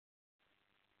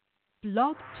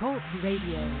Blog Talk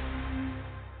Radio.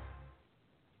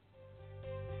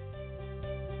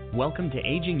 Welcome to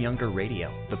Aging Younger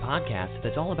Radio, the podcast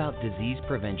that's all about disease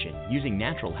prevention using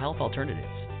natural health alternatives.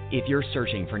 If you're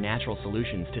searching for natural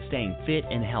solutions to staying fit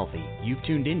and healthy, you've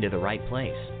tuned into the right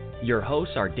place. Your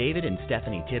hosts are David and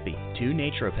Stephanie Tippie, two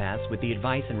naturopaths with the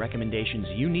advice and recommendations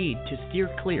you need to steer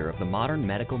clear of the modern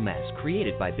medical mess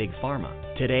created by Big Pharma.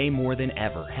 Today, more than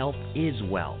ever, health is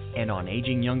wealth, and on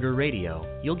Aging Younger Radio,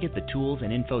 you'll get the tools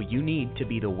and info you need to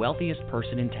be the wealthiest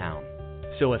person in town.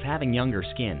 So if having younger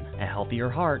skin, a healthier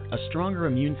heart, a stronger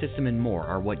immune system, and more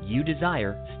are what you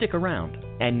desire, stick around.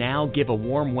 And now give a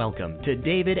warm welcome to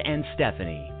David and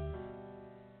Stephanie.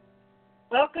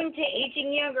 Welcome to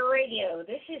Aging Younger Radio.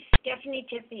 This is Stephanie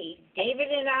Tippie.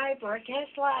 David and I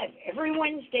broadcast live every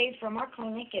Wednesday from our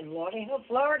clinic in Lauderhill,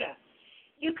 Florida.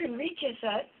 You can reach us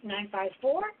at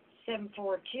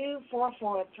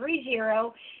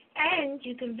 954-742-4430, and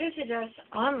you can visit us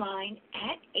online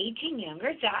at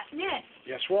agingyounger.net.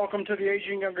 Yes, welcome to the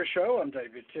Aging Younger Show. I'm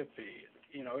David Tippie.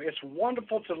 You know, it's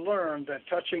wonderful to learn that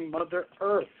touching Mother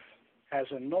Earth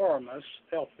has enormous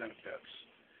health benefits.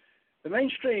 The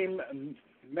mainstream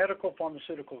medical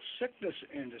pharmaceutical sickness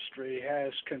industry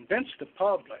has convinced the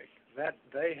public that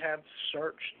they have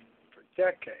searched for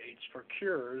decades for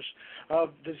cures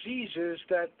of diseases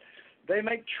that they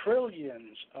make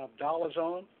trillions of dollars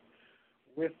on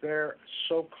with their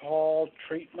so-called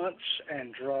treatments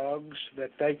and drugs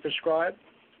that they prescribe.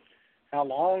 How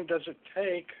long does it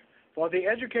take for the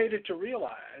educated to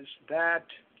realize that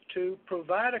to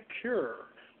provide a cure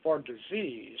for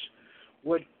disease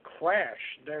would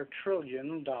crash their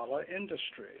trillion-dollar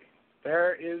industry?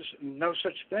 There is no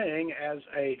such thing as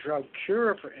a drug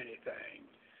cure for anything.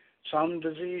 Some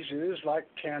diseases like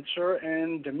cancer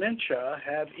and dementia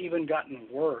have even gotten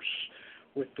worse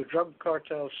with the drug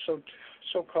cartel's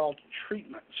so-called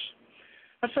treatments.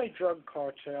 I say drug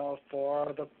cartel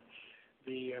for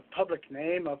the public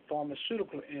name of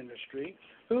pharmaceutical industry,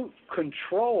 who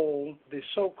control the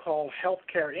so-called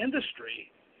healthcare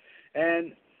industry.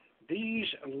 And these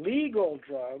legal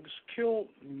drugs kill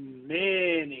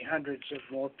many hundreds of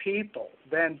more people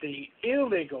than the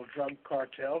illegal drug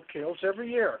cartel kills every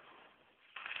year.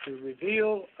 To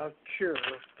reveal a cure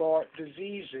for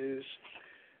diseases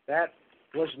that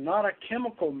was not a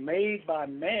chemical made by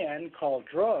man called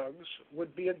drugs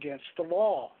would be against the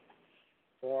law.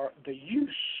 For the use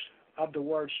of the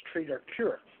words treat or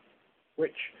cure,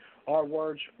 which are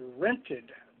words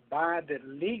rented by the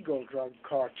legal drug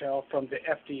cartel from the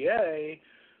FDA,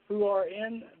 who are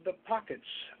in the pockets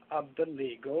of the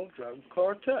legal drug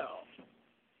cartel.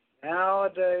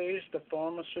 Nowadays, the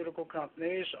pharmaceutical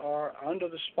companies are under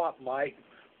the spotlight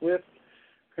with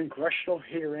congressional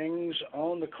hearings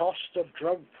on the cost of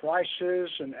drug prices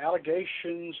and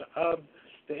allegations of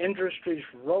the industry's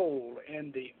role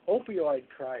in the opioid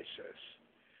crisis.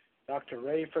 Dr.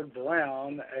 Rayford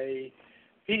Brown, a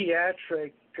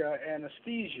pediatric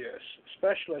anesthesiologist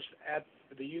specialist at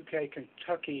the UK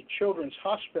Kentucky Children's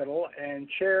Hospital and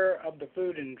chair of the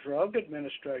Food and Drug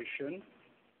Administration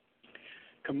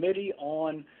Committee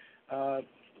on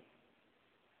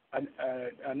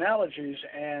Analogies,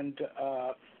 and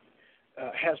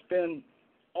has been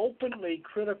openly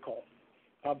critical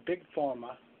of Big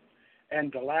Pharma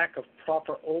and the lack of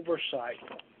proper oversight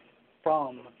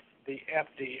from the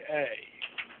FDA.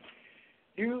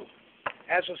 You,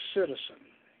 as a citizen,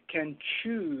 can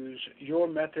choose your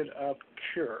method of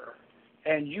cure,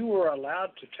 and you are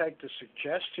allowed to take the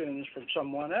suggestions from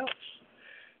someone else.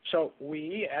 So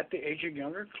we at the Aging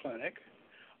Younger Clinic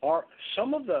are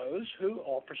some of those who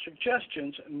offer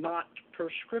suggestions, not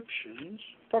prescriptions,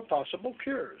 for possible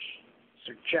cures.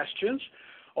 Suggestions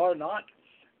are not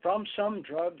from some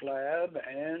drug lab,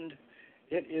 and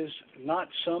it is not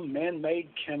some man-made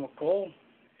chemical.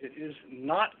 It is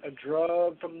not a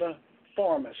drug from the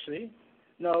pharmacy.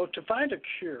 No, to find a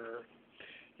cure,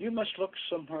 you must look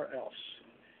somewhere else.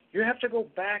 You have to go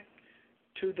back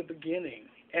to the beginning.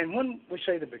 And when we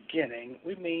say the beginning,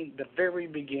 we mean the very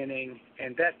beginning,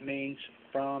 and that means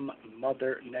from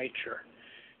Mother Nature.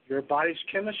 Your body's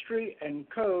chemistry and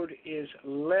code is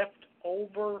left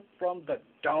over from the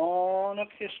dawn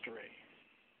of history.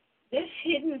 This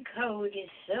hidden code is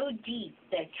so deep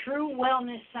that true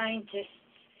wellness scientists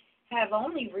have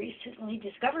only recently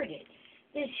discovered it.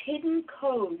 This hidden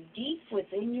code deep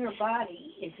within your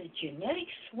body is a genetic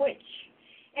switch,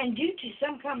 and due to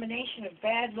some combination of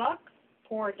bad luck,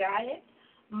 poor diet,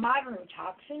 modern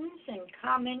toxins, and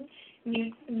common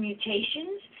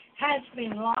mutations, has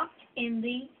been locked in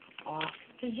the off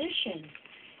position.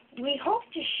 We hope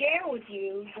to share with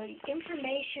you the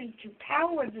information to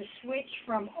power the switch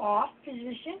from off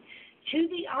position to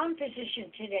the on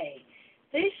position today.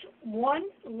 This one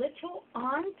little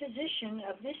on position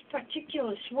of this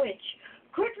particular switch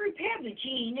could repair the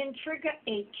gene and trigger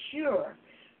a cure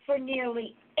for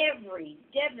nearly every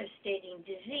devastating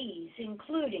disease,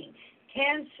 including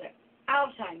cancer,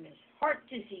 Alzheimer's, heart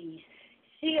disease,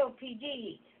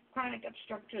 COPD, chronic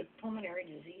obstructive pulmonary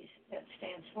disease, that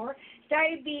stands for,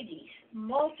 diabetes,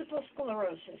 multiple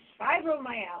sclerosis,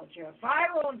 fibromyalgia,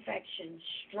 viral infections,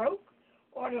 stroke,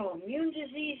 autoimmune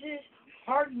diseases,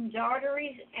 hardened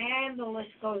arteries, and the list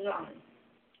goes on.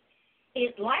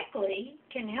 It likely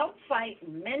can help fight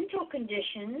mental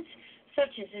conditions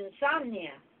such as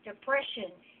insomnia,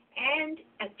 depression, and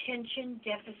attention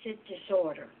deficit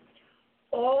disorder.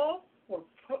 All were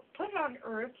put on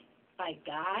earth by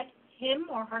God, him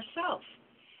or herself.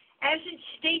 As it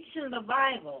states in the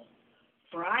Bible,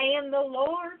 "For I am the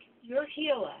Lord, your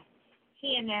healer,"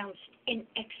 he announced in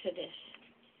Exodus.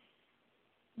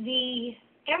 The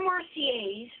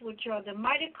MRCAs, which are the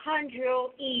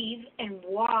mitochondrial Eve and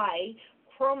Y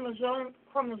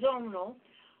chromosomal,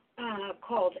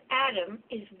 called Adam,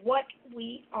 is what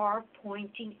we are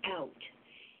pointing out.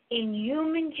 In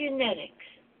human genetics,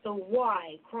 the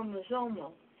Y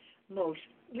chromosomal, most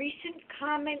recent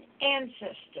common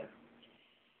ancestor,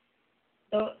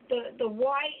 the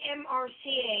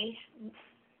YMRCA,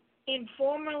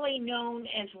 informally known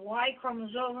as Y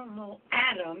chromosomal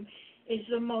Adam, is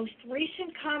the most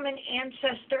recent common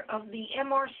ancestor of the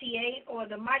MRCA, or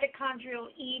the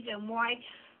mitochondrial Eve and Y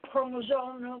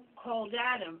chromosomal called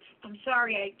Adam. I'm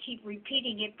sorry I keep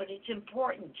repeating it, but it's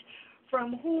important.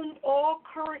 From whom all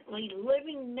currently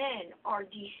living men are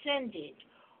descended,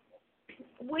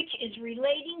 which is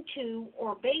relating to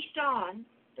or based on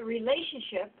the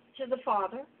relationship to the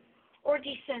father or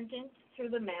descendant through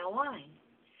the male line.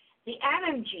 The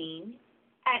Adam gene,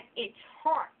 at its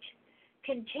heart,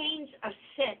 contains a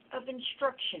set of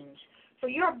instructions for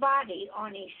your body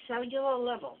on a cellular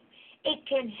level. It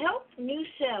can help new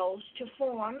cells to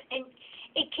form, and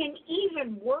it can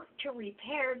even work to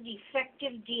repair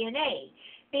defective DNA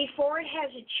before it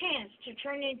has a chance to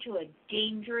turn into a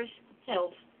dangerous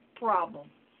health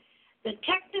problem. The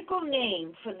technical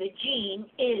name for the gene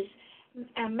is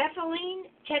methylene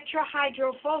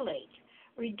tetrahydrofolate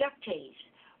reductase,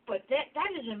 but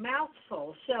that is a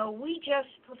mouthful, so we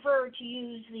just prefer to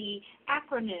use the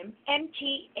acronym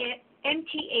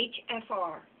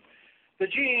MTHFR. The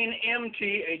gene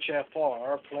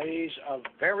MTHFR plays a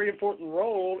very important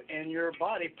role in your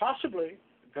body, possibly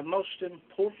the most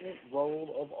important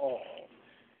role of all.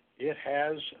 It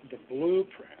has the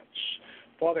blueprints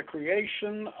for the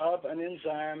creation of an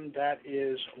enzyme that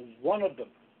is one of the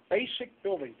basic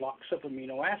building blocks of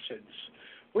amino acids,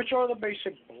 which are the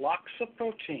basic blocks of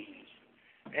proteins.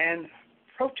 And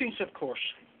proteins, of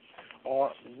course,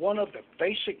 are one of the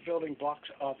basic building blocks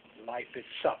of life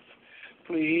itself.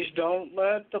 Please don't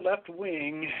let the left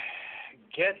wing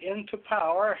get into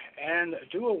power and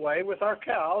do away with our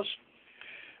cows.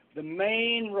 The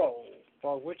main role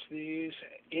for which these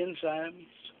enzymes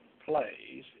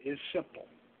plays is simple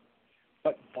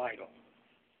but vital.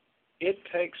 It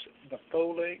takes the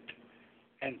folate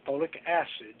and folic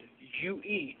acid you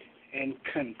eat and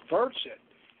converts it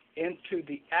into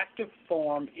the active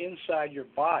form inside your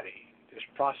body. This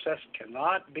process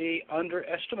cannot be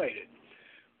underestimated.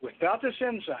 Without this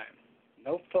enzyme,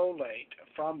 no folate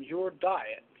from your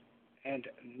diet and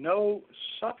no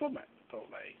supplement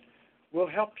folate will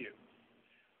help you.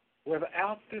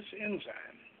 Without this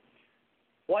enzyme,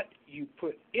 what you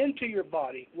put into your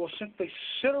body will simply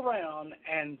sit around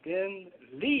and then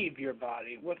leave your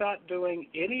body without doing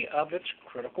any of its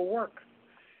critical work.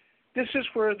 This is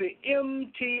where the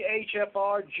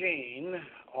MTHFR gene,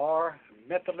 or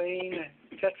methylene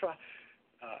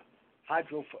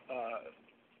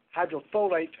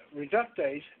tetrahydrofolate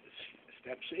reductase,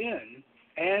 steps in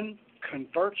and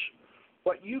converts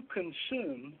what you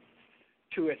consume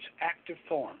to its active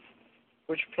form,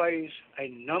 which plays a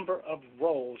number of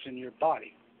roles in your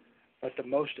body. But the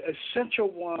most essential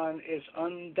one is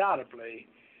undoubtedly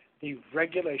the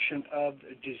regulation of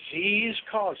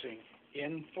disease-causing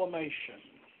inflammation.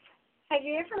 Have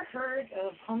you ever heard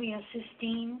of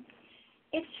homeocysteine?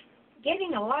 It's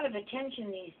getting a lot of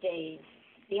attention these days.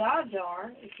 The odds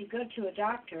are, if you go to a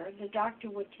doctor, the doctor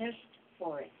would test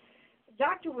for it. The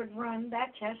doctor would run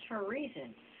that test for a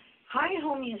reason. High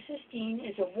homeocysteine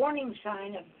is a warning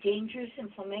sign of dangerous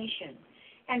inflammation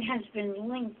and has been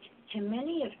linked to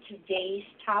many of today's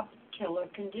top killer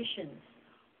conditions: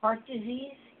 heart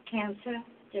disease, cancer,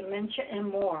 dementia, and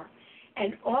more.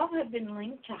 And all have been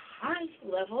linked to high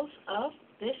levels of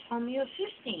this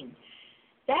homeocysteine.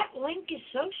 That link is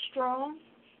so strong,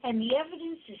 And the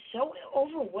evidence is so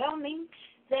overwhelming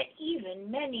that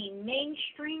even many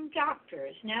mainstream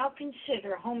doctors now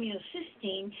consider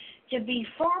homeocysteine to be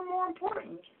far more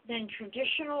important than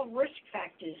traditional risk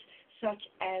factors such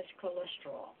as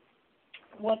cholesterol.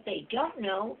 What they don't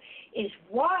know is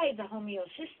why the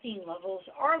homeocysteine levels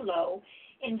are low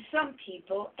in some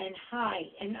people and high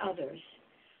in others.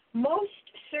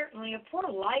 Most certainly, a poor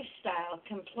lifestyle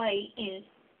can play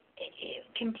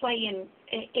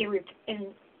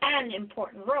an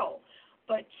important role.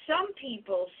 But some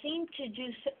people seem to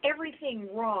do everything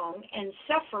wrong and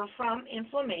suffer from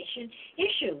inflammation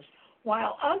issues,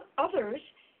 while others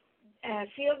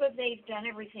feel that they've done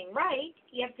everything right,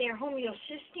 yet their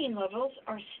homeocysteine levels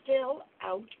are still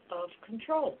out of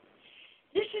control.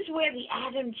 This is where the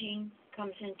ADAM gene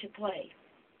comes into play.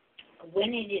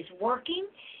 When it is working,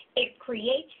 it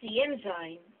creates the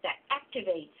enzyme that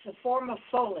activates the form of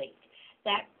folate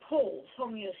that pulls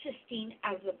homeocysteine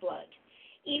out of the blood.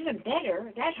 Even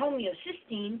better, that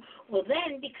homeocysteine will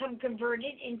then become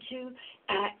converted into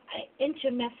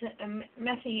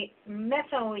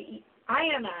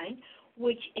methylamine,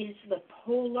 which is the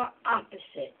polar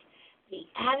opposite. The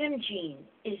ADAM gene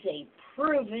is a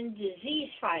proven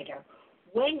disease fighter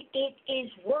when it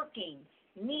is working,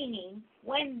 meaning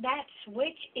when that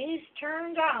switch is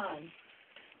turned on.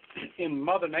 In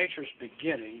Mother Nature's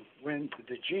beginning, when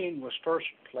the gene was first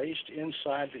placed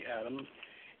inside the atom,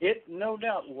 it no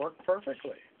doubt worked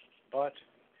perfectly. But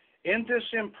in this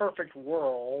imperfect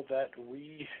world that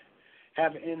we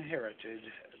have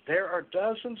inherited, there are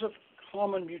dozens of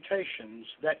common mutations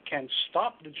that can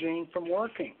stop the gene from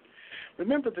working.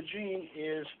 Remember, the gene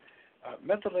is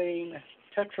methylene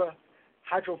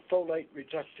tetrahydrofolate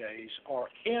reductase, or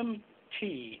MTHFR,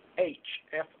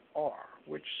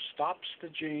 which stops the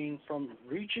gene from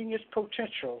reaching its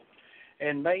potential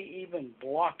and may even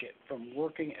block it from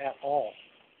working at all.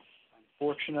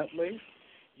 Unfortunately,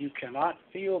 you cannot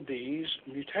feel these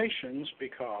mutations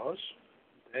because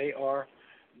they are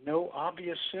no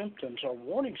obvious symptoms or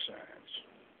warning signs.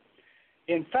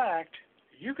 In fact,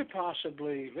 you could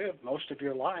possibly live most of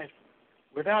your life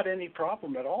without any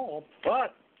problem at all,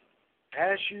 but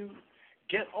as you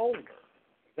get older,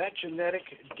 that genetic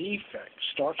defect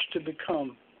starts to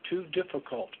become too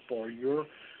difficult for your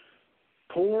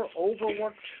poor,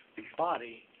 overworked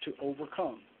body to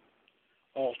overcome.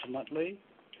 Ultimately,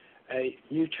 a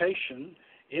mutation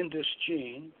in this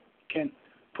gene can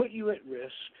put you at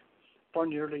risk for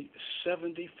nearly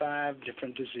 75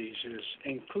 different diseases,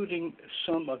 including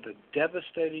some of the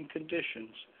devastating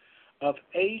conditions of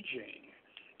aging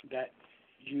that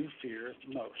you fear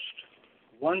most.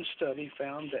 One study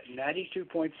found that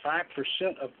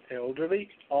 92.5% of elderly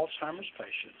Alzheimer's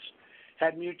patients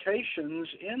had mutations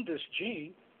in this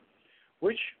gene,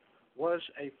 which was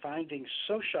a finding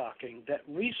so shocking that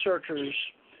researchers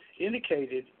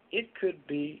indicated it could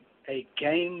be a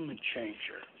game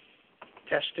changer.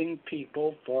 Testing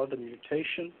people for the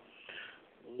mutation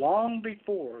long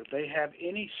before they have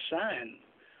any sign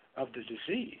of the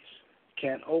disease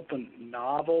can open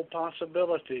novel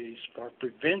possibilities for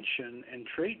prevention and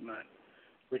treatment,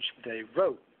 which they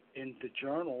wrote in the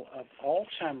Journal of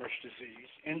Alzheimer's Disease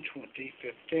in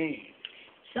 2015.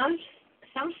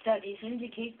 Some studies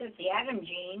indicate that the ADAM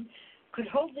gene could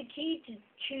hold the key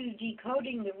to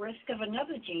decoding the risk of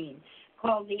another gene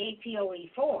called the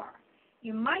APOE4.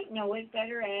 You might know it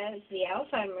better as the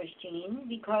Alzheimer's gene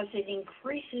because it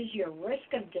increases your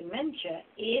risk of dementia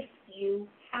if you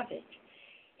have it.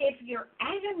 If your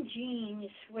ADAM gene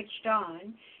is switched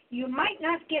on, you might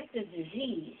not get the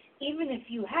disease, even if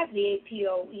you have the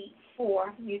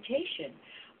APOE4 mutation.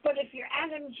 But if your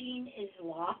ADAM gene is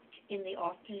locked in the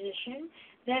off position,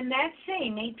 then that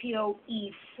same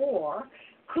APOE4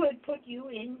 could put you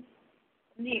in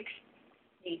the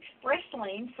express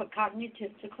lane for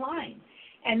cognitive decline.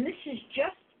 And this is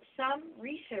just some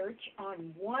research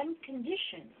on one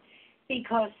condition,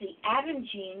 because the ADAM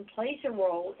gene plays a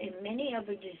role in many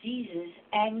other diseases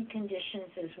and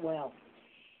conditions as well.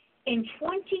 In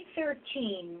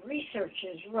 2013,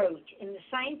 researchers wrote in the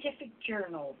scientific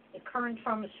journal, The Current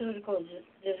Pharmaceutical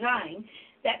Design,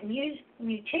 that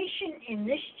mutation in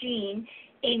this gene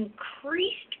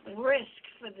increased risk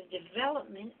for the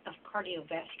development of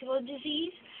cardiovascular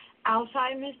disease,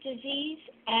 Alzheimer's disease,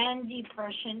 and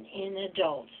depression in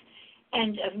adults,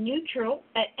 and of neural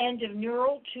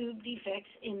tube defects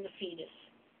in the fetus.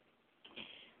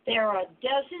 There are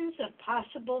dozens of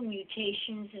possible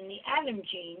mutations in the ADAM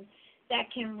gene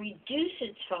that can reduce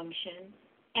its function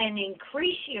and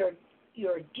increase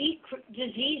your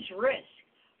disease risk,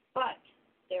 but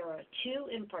there are two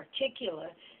in particular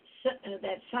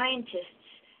that scientists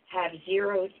have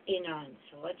zeroed in on.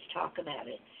 So let's talk about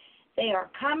it. They are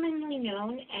commonly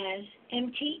known as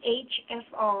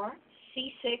MTHFR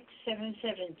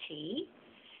C677T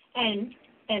and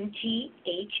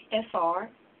MTHFR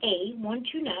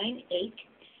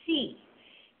A1298C.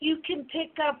 You can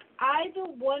pick up either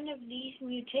one of these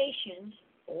mutations,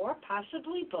 or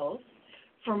possibly both,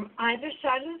 from either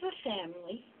side of the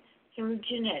family through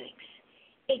genetics.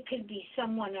 It could be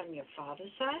someone on your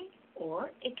father's side,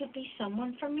 or it could be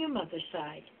someone from your mother's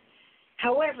side.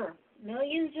 However,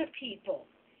 millions of people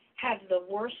have the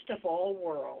worst of all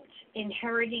worlds,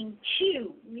 inheriting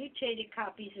 2 mutated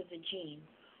copies of the gene,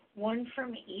 one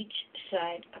from each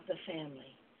side of the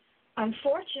family.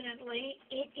 Unfortunately,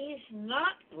 it is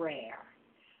not rare.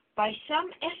 By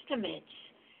some estimates,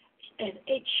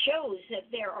 it shows that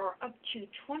there are up to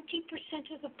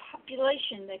 20% of the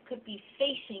population that could be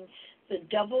facing the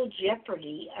double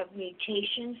jeopardy of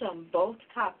mutations on both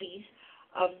copies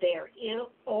of their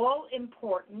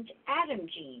all-important Adam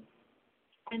gene.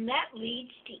 And that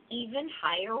leads to even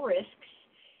higher risks,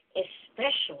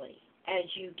 especially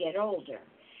as you get older,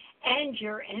 and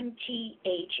your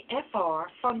MTHFR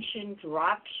function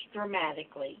drops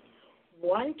dramatically.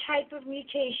 One type of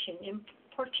mutation in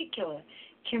particular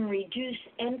can reduce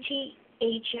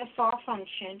MTHFR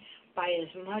function by as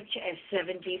much as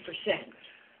 70%.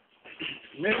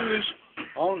 News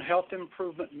on health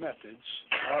improvement methods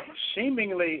are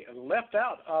seemingly left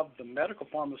out of the medical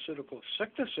pharmaceutical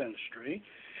sickness industry,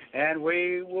 and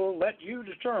we will let you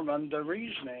determine the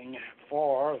reasoning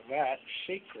for that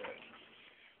secret.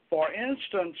 For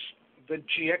instance, the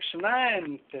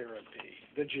GX9 therapy.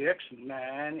 The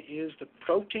GX9 is the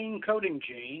protein coding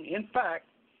gene. In fact,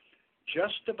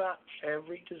 just about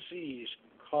every disease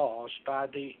caused by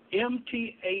the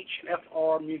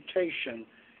MTHFR mutation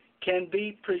can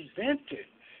be prevented,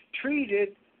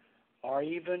 treated, or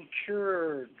even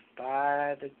cured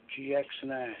by the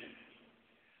GX9.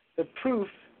 The proof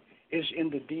is in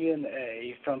the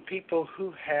DNA from people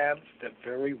who have the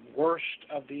very worst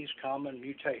of these common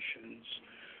mutations,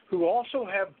 who also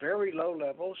have very low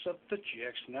levels of the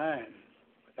GX9.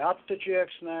 Without the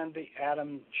GX9, the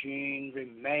Adam gene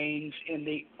remains in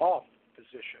the off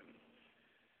position.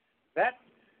 That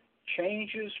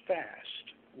changes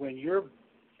fast when you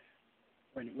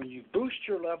boost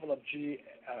your level of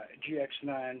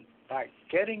GX9 by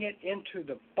getting it into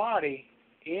the body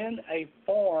in a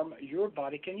form your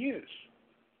body can use.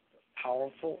 The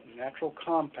powerful natural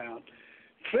compound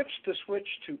flips the switch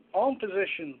to on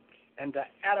position, and the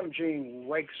Adam gene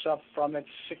wakes up from its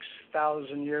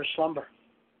 6,000-year slumber.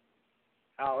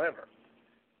 However,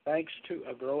 thanks to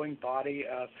a growing body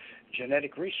of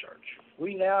genetic research,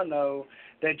 we now know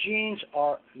that genes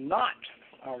are not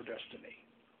our destiny.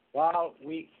 While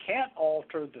we can't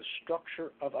alter the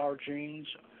structure of our genes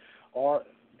or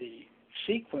the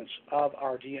sequence of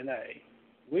our DNA,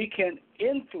 we can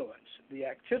influence the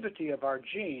activity of our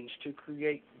genes to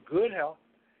create good health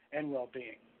and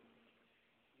well-being.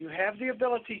 You have the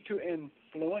ability to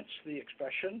influence the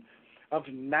expression of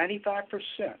 95%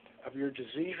 of your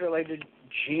disease-related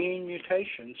gene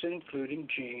mutations, including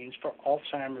genes for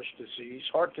Alzheimer's disease,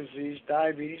 heart disease,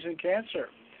 diabetes, and cancer.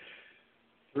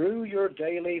 Through your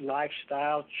daily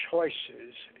lifestyle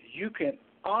choices, you can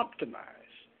optimize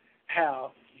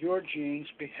how your genes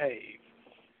behave,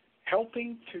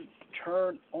 helping to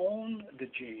turn on the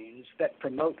genes that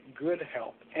promote good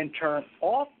health and turn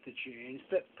off the genes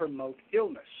that promote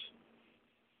illness.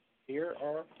 Here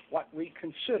are what we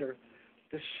consider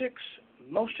the 6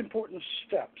 most important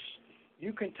steps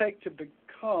you can take to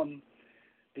become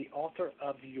the author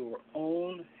of your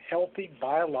own healthy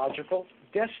biological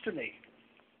destiny.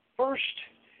 First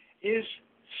is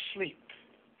sleep.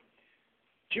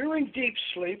 During deep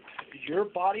sleep, your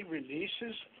body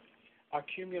releases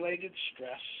accumulated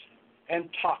stress and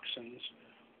toxins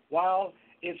while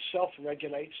it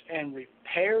self-regulates and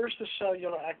repairs the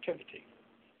cellular activity.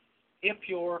 If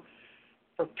you're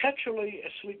perpetually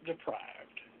sleep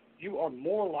deprived, you are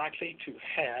more likely to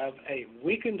have a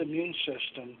weakened immune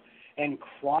system and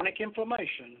chronic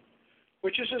inflammation,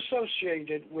 which is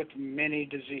associated with many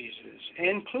diseases,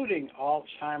 including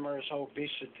Alzheimer's,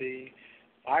 obesity,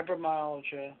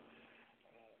 fibromyalgia,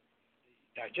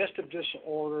 digestive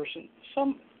disorders, and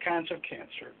some kinds of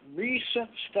cancer. Recent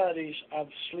studies of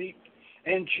sleep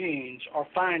and genes are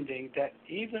finding that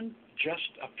even just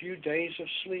a few days of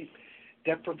sleep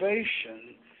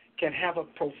deprivation can have a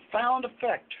profound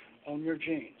effect on your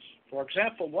genes. For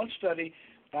example, one study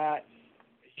by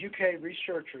UK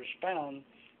researchers found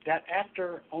that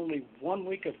after only 1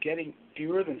 week of getting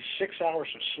fewer than 6 hours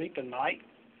of sleep a night,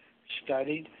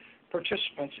 studied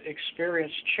participants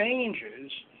experienced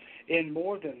changes in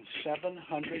more than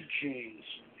 700 genes,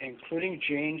 including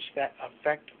genes that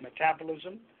affect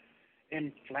metabolism,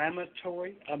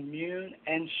 inflammatory, immune,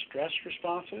 and stress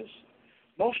responses.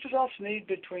 Most adults need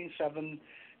between 7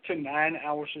 to 9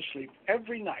 hours of sleep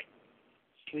every night,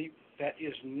 sleep that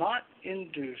is not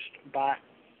induced by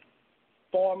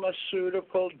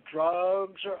pharmaceutical,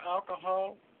 drugs, or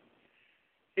alcohol.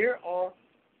 Here are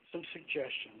some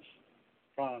suggestions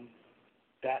from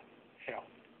that health,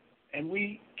 and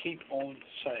we keep on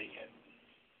saying it.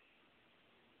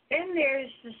 Then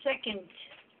there's the second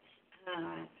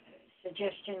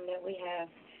suggestion that we have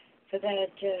for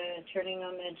that turning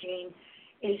on that gene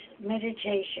is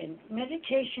meditation.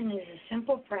 Meditation is a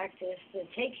simple practice that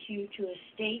takes you to a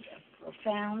state of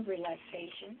profound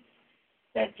relaxation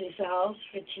that dissolves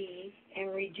fatigue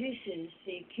and reduces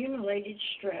the accumulated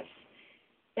stress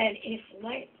that, if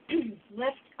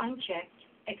left unchecked,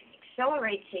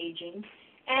 accelerates aging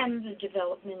and the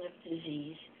development of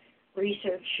disease.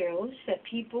 Research shows that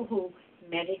people who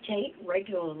meditate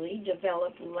regularly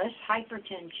develop less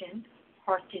hypertension,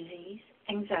 heart disease,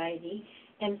 anxiety,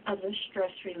 and other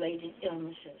stress-related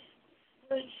illnesses.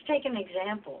 Let's take an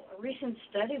example. A recent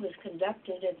study was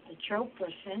conducted at the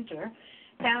Chopra Center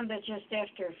found that just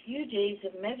after a few days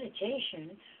of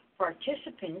meditation,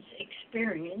 participants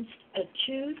experienced a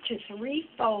 2 to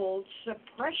 3-fold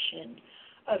suppression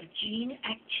of gene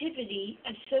activity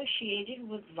associated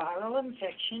with viral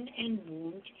infection and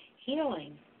wound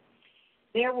healing.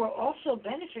 There were also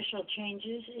beneficial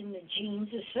changes in the genes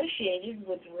associated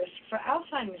with risk for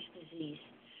Alzheimer's disease.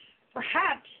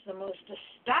 Perhaps the most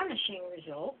astonishing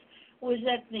result was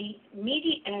that the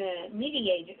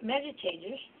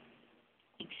meditators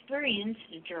experienced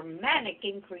a dramatic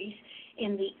increase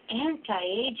in the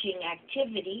anti-aging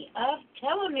activity of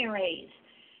telomerase.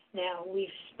 Now, we've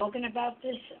spoken about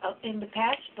this in the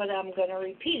past, but I'm going to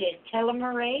repeat it.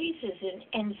 Telomerase is an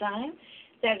enzyme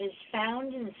that is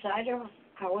found inside of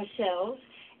our cells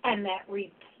and that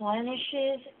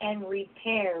replenishes and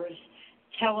repairs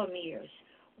telomeres,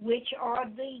 which are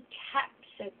the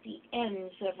caps at the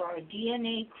ends of our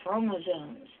DNA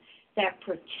chromosomes that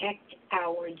protect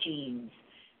our genes.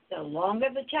 The longer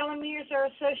the telomeres are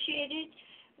associated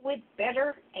with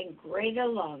better and greater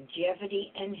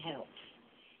longevity and health.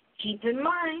 Keep in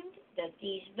mind that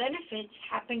these benefits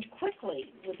happened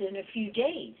quickly within a few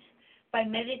days by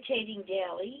meditating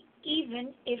daily,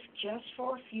 even if just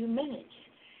for a few minutes.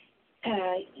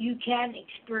 You can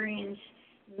experience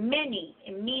many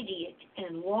immediate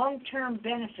and long-term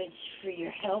benefits for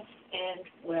your health and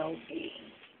well-being.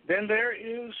 Then there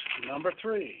is number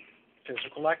 3,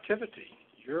 physical activity.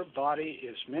 Your body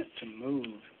is meant to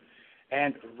move,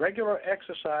 and regular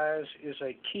exercise is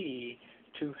a key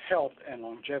to health and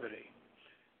longevity.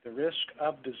 The risk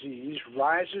of disease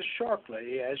rises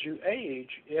sharply as you age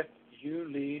if you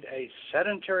lead a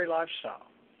sedentary lifestyle.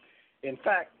 In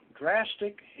fact,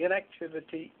 drastic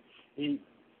inactivity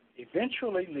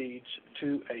eventually leads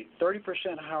to a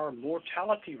 30% higher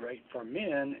mortality rate for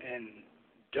men and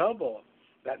double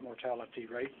that mortality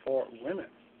rate for women.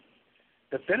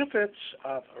 The benefits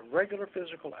of regular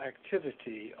physical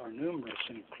activity are numerous,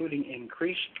 including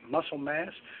increased muscle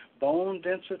mass, bone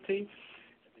density,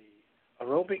 the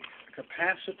aerobic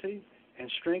capacity, and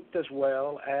strength, as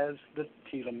well as the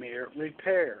telomere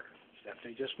repair,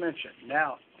 Stephanie just mentioned.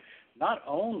 Now, not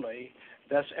only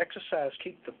does exercise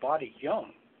keep the body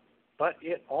young, but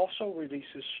it also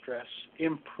releases stress,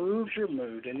 improves your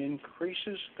mood, and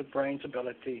increases the brain's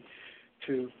ability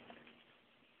to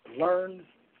learn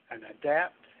and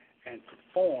adapt and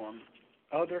perform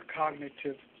other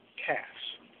cognitive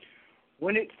tasks.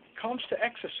 When it comes to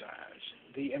exercise,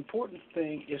 the important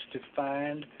thing is to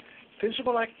find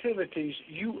physical activities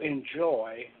you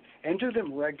enjoy and do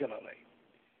them regularly.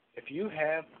 If you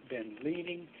have been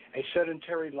leading a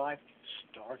sedentary life,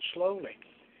 start slowly.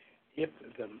 If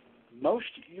the most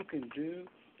you can do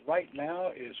right now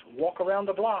is walk around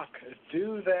the block,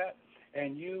 do that,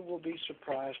 and you will be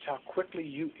surprised how quickly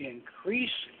you increase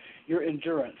your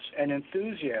endurance and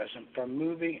enthusiasm for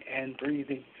moving and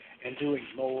breathing and doing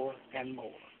more and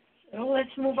more. Well, let's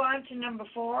move on to number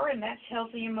 4, and that's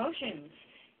healthy emotions.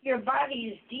 Your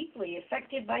body is deeply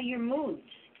affected by your moods.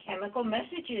 Chemical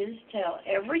messages tell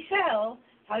every cell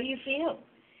how you feel.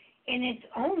 In its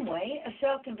own way, a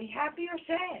cell can be happy or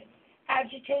sad,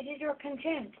 agitated or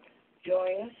content,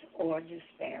 joyous or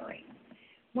despairing.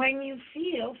 When you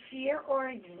feel fear or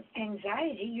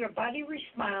anxiety, your body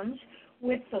responds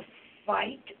with the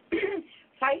fight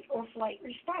or flight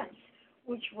response,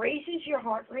 which raises your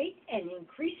heart rate and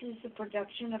increases the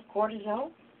production of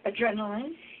cortisol,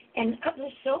 adrenaline, and other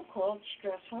so-called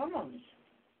stress hormones.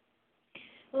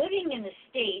 Living in a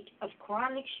state of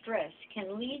chronic stress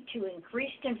can lead to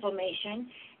increased inflammation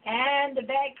and the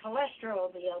bad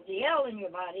cholesterol, the LDL in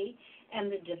your body,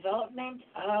 and the development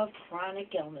of chronic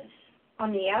illness.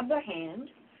 On the other hand,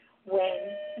 when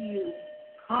you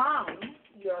calm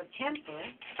your temper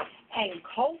and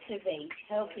cultivate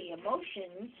healthy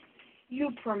emotions, you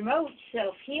promote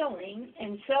self-healing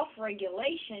and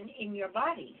self-regulation in your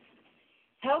body.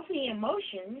 Healthy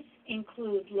emotions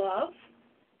include love,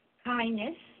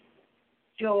 kindness,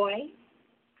 joy,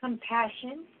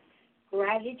 compassion,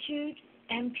 gratitude,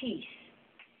 and peace.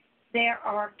 There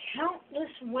are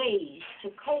countless ways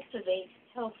to cultivate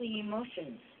healthy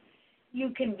emotions.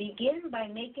 You can begin by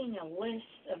making a list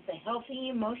of the healthy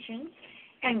emotions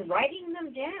and writing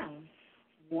them down.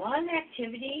 One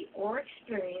activity or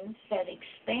experience that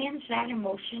expands that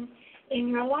emotion in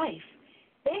your life.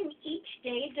 Then each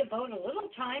day devote a little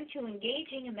time to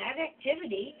engaging in that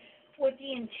activity with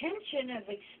the intention of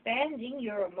expanding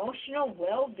your emotional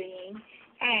well-being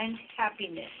and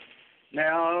happiness.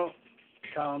 Now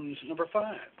comes number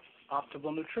 5,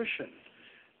 optimal nutrition.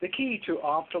 The key to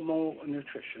optimal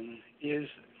nutrition is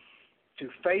to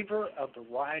favor a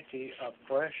variety of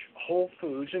fresh, whole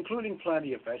foods, including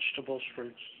plenty of vegetables,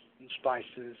 fruits, and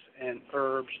spices, and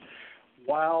herbs,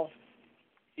 while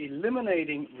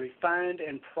eliminating refined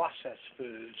and processed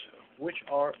foods, which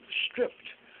are stripped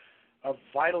of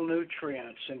vital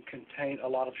nutrients and contain a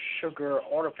lot of sugar,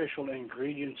 artificial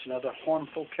ingredients, and other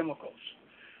harmful chemicals.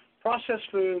 Processed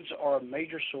foods are a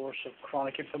major source of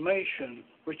chronic inflammation,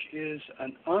 which is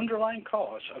an underlying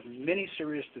cause of many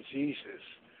serious diseases.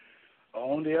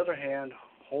 On the other hand,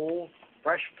 whole,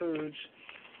 fresh foods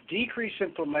decrease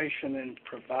inflammation and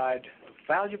provide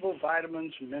valuable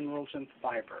vitamins, minerals, and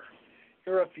fiber.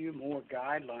 Here are a few more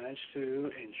guidelines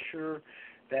to ensure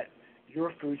that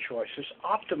your food choices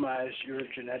optimize your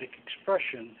genetic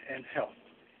expression and health.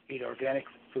 Eat organic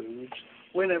foods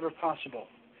whenever possible.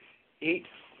 Eat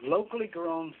locally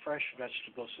grown fresh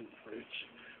vegetables and fruits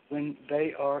when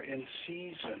they are in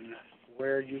season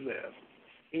where you live.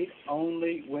 Eat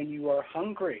only when you are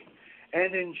hungry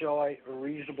and enjoy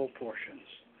reasonable portions.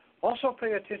 Also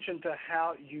pay attention to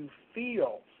how you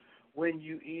feel when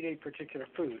you eat a particular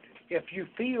food. If you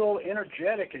feel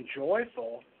energetic and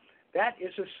joyful, that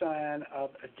is a sign of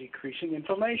a decreasing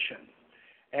inflammation.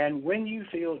 And when you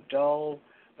feel dull,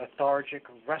 lethargic,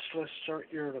 restless, or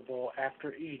irritable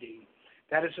after eating,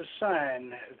 that is a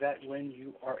sign that when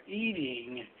you are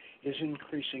eating is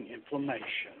increasing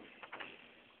inflammation.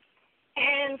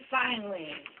 And finally,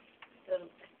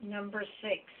 the number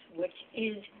 6, which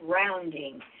is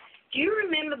grounding. Do you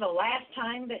remember the last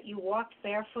time that you walked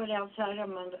barefoot outside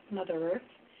on Mother Earth?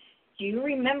 Do you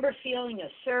remember feeling a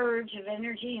surge of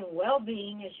energy and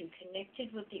well-being as you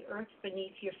connected with the earth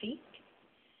beneath your feet?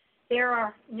 There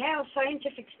are now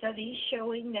scientific studies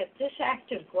showing that this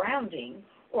act of grounding,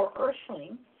 or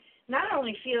earthling, not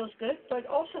only feels good, but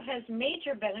also has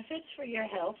major benefits for your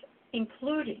health,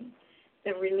 including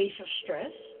the relief of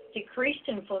stress, decreased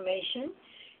inflammation,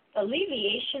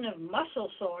 alleviation of muscle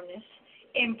soreness,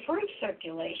 improved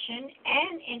circulation,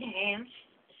 and enhanced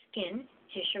skin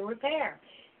tissue repair.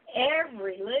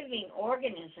 Every living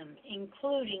organism,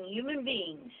 including human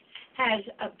beings, has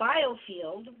a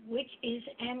biofield, which is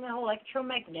an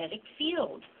electromagnetic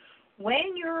field.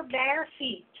 When your bare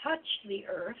feet touch the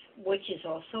earth, which is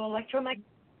also electromagnetic,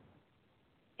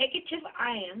 negative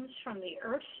ions from the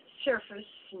earth's surface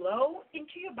flow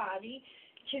into your body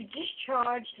to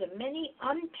discharge the many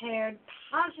unpaired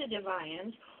positive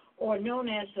ions, or known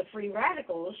as the free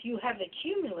radicals, you have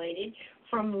accumulated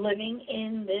from living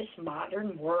in this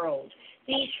modern world.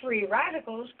 These free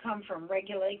radicals come from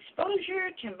regular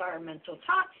exposure to environmental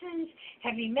toxins,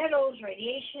 heavy metals,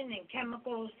 radiation, and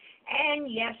chemicals,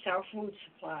 and yes, our food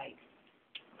supply.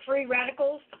 Free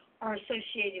radicals are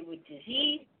associated with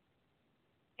disease,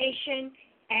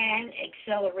 and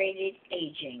accelerated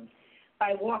aging.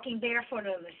 By walking barefoot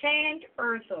on the sand,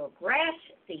 earth, or grass,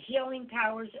 the healing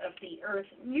powers of the earth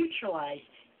neutralize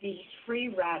these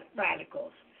free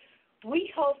radicals.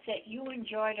 We hope that you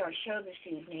enjoyed our show this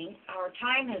evening. Our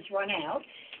time has run out.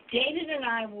 David and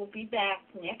I will be back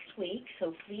next week,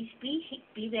 so please be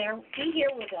here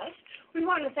with us. We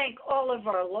want to thank all of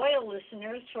our loyal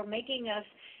listeners for making us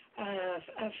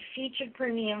a featured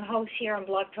premium host here on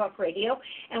Blog Talk Radio,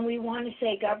 and we want to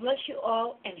say God bless you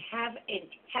all and have a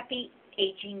happy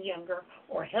aging younger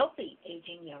or healthy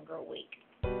aging younger week.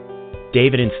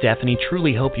 David and Stephanie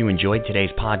truly hope you enjoyed today's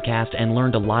podcast and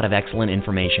learned a lot of excellent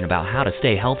information about how to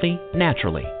stay healthy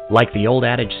naturally. Like the old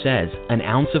adage says, an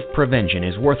ounce of prevention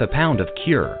is worth a pound of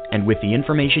cure, and with the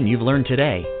information you've learned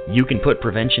today, you can put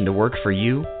prevention to work for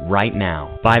you right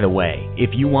now. By the way,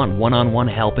 if you want one-on-one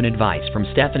help and advice from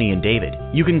Stephanie and David,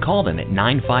 you can call them at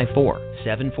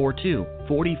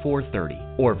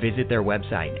 954-742-4430 or visit their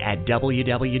website at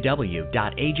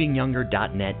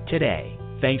www.agingyounger.net today.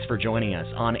 Thanks for joining us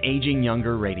on Aging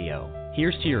Younger Radio.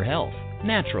 Here's to your health,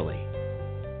 naturally.